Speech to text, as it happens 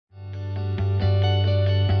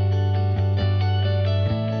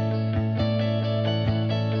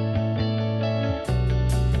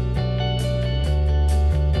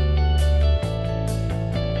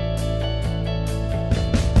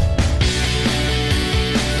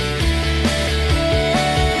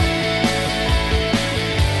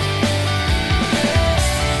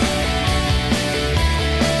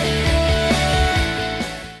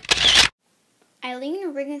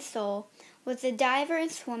was a diver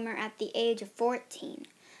and swimmer at the age of 14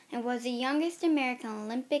 and was the youngest American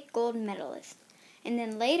Olympic gold medalist, and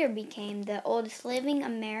then later became the oldest living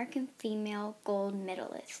American female gold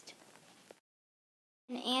medalist.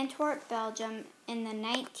 In Antwerp, Belgium, in the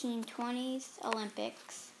 1920s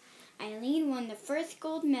Olympics, Aileen won the first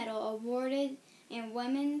gold medal awarded in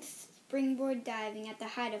women's springboard diving at the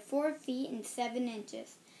height of 4 feet and 7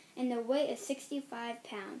 inches and the weight of 65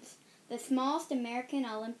 pounds, the smallest American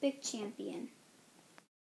Olympic champion.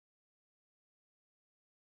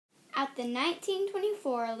 At the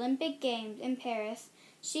 1924 Olympic Games in Paris,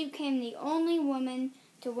 she became the only woman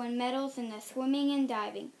to win medals in the swimming and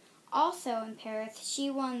diving. Also in Paris, she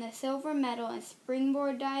won the silver medal in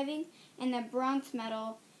springboard diving and the bronze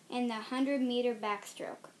medal in the 100-meter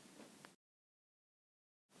backstroke.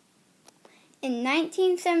 In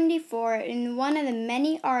 1974, in one of the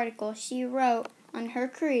many articles she wrote on her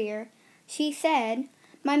career, she said,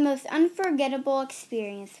 "My most unforgettable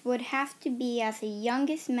experience would have to be as the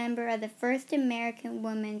youngest member of the first American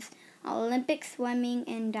women's Olympic swimming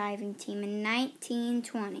and diving team in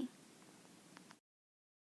 1920.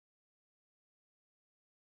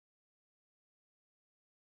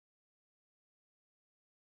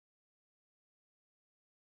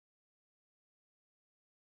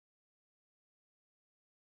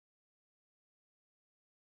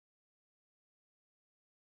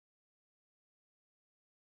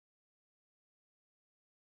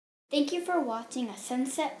 Thank you for watching a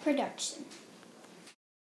Sunset production.